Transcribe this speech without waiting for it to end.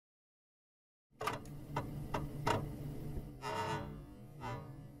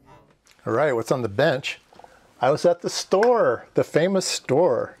All right, what's on the bench? I was at the store, the famous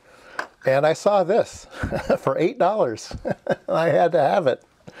store, and I saw this for $8. I had to have it.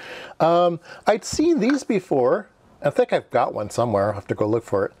 I'd seen these before. I think I've got one somewhere. I'll have to go look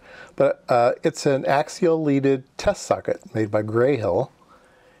for it. But it's an axial leaded test socket made by Grayhill.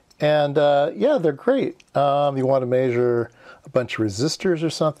 And yeah, they're great. You want to measure a bunch of resistors or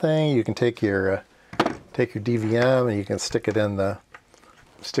something, you can take your DVM and you can stick it in the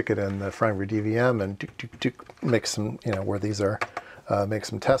front of your DVM and make some, you know, where these are, make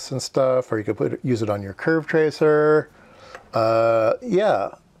some tests and stuff, or you could use it on your curve tracer. Yeah,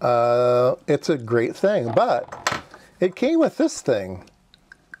 it's a great thing, but it came with this thing,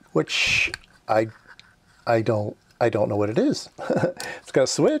 which I don't know what it is. It's got a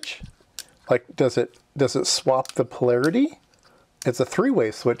switch. Like, does it swap the polarity? It's a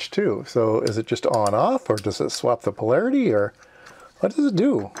three-way switch too. So is it just on off, or does it swap the polarity, or what does it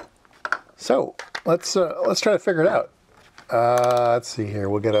do? So let's try to figure it out. Let's see here.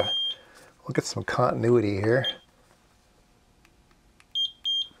 We'll get some continuity here.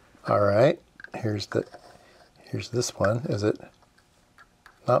 All right. Here's this one. Is it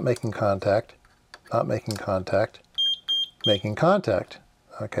not making contact? Not making contact. Making contact.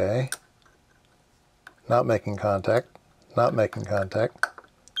 Okay. Not making contact. Not making contact.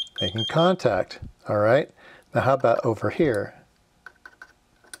 Making contact. All right. Now how about over here?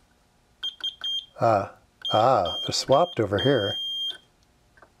 They're swapped over here.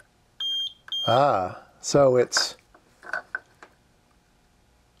 So it's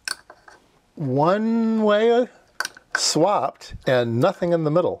one way swapped and nothing in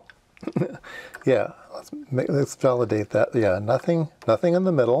the middle. Yeah, let's validate that. Yeah, nothing in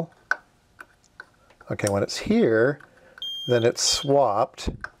the middle. Okay, when it's here, then it's swapped,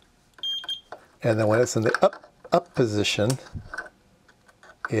 and then when it's in the up position,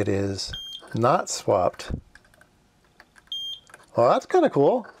 it is not swapped. Well, that's kind of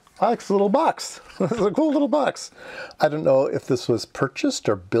cool. I like this little box. It's a cool little box. I don't know if this was purchased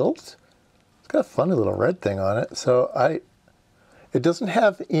or built. It's got a funny little red thing on it. So it doesn't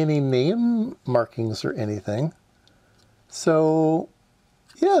have any name markings or anything. So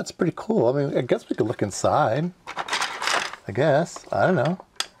yeah, it's pretty cool. I mean, I guess we could look inside. I guess. I don't know.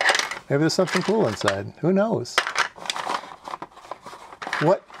 Maybe there's something cool inside. Who knows?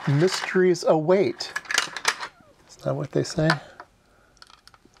 What mysteries await? Is that what they say?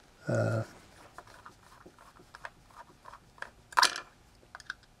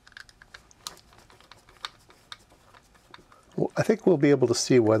 Well, I think we'll be able to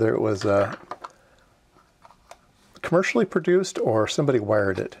see whether it was commercially produced or somebody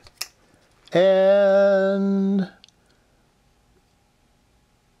wired it. And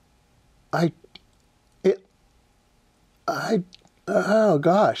oh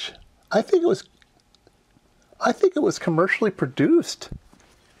gosh, I think it was commercially produced.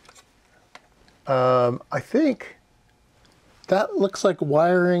 I think that looks like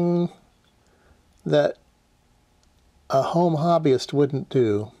wiring that a home hobbyist wouldn't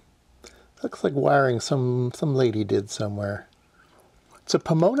do. Looks like wiring some lady did somewhere. It's a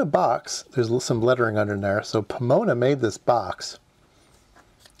Pomona box. There's some lettering under there. So Pomona made this box.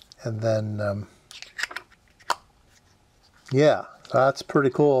 And then, yeah, that's pretty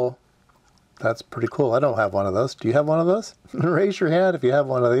cool. That's pretty cool. I don't have one of those. Do you have one of those? Raise your hand if you have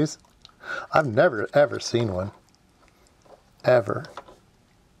one of these. I've never, ever seen one. Ever.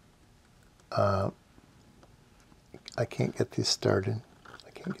 I can't get these started.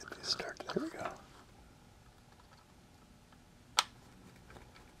 There we go.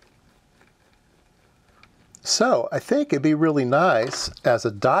 So I think it'd be really nice as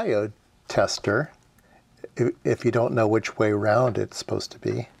a diode tester if you don't know which way around it's supposed to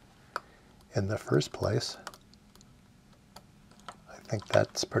be in the first place. I think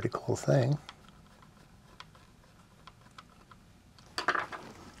that's a pretty cool thing.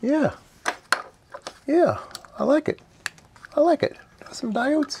 Yeah. Yeah, I like it. I like it. Some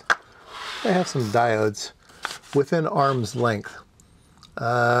diodes? I have some diodes within arm's length.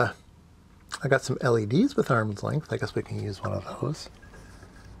 I got some LEDs with arm's length. I guess we can use one of those.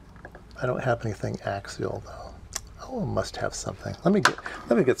 I don't have anything axial though. Oh, must have something. Let me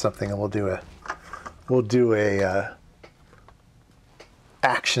get something, and we'll do a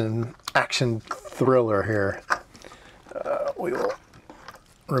action thriller here. We will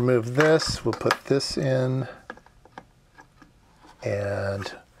remove this. We'll put this in,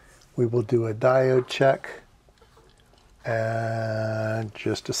 and we will do a diode check. And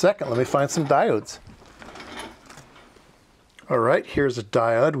just a second, let me find some diodes. All right, here's a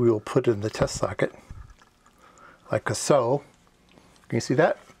diode. We will put it in the test socket, like so. Can you see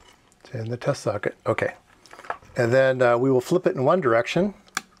that? It's in the test socket. Okay. And then we will flip it in one direction.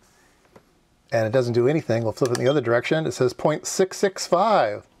 And it doesn't do anything. We'll flip it in the other direction. It says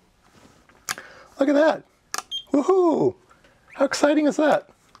 0.665. Look at that. Woohoo! How exciting is that?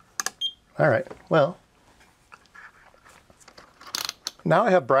 All right, well, now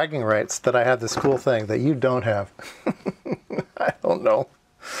I have bragging rights that I have this cool thing that you don't have. I don't know.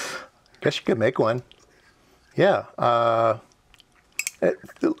 Guess you could make one. Yeah.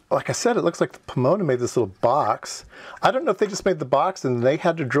 Like I said, it looks like the Pomona made this little box. I don't know if they just made the box and they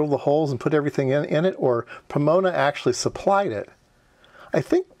had to drill the holes and put everything in it, or Pomona actually supplied it. I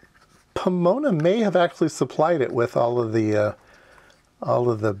think Pomona may have actually supplied it with all of the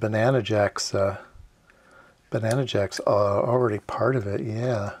Banana Jacks. Banana Jacks are already part of it.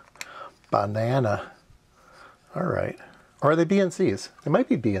 Yeah, banana. All right. Or are they BNCs? They might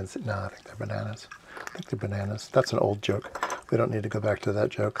be BNCs. No, I think they're bananas. I think they're bananas. That's an old joke. We don't need to go back to that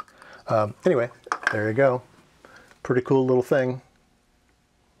joke. Anyway, there you go. Pretty cool little thing.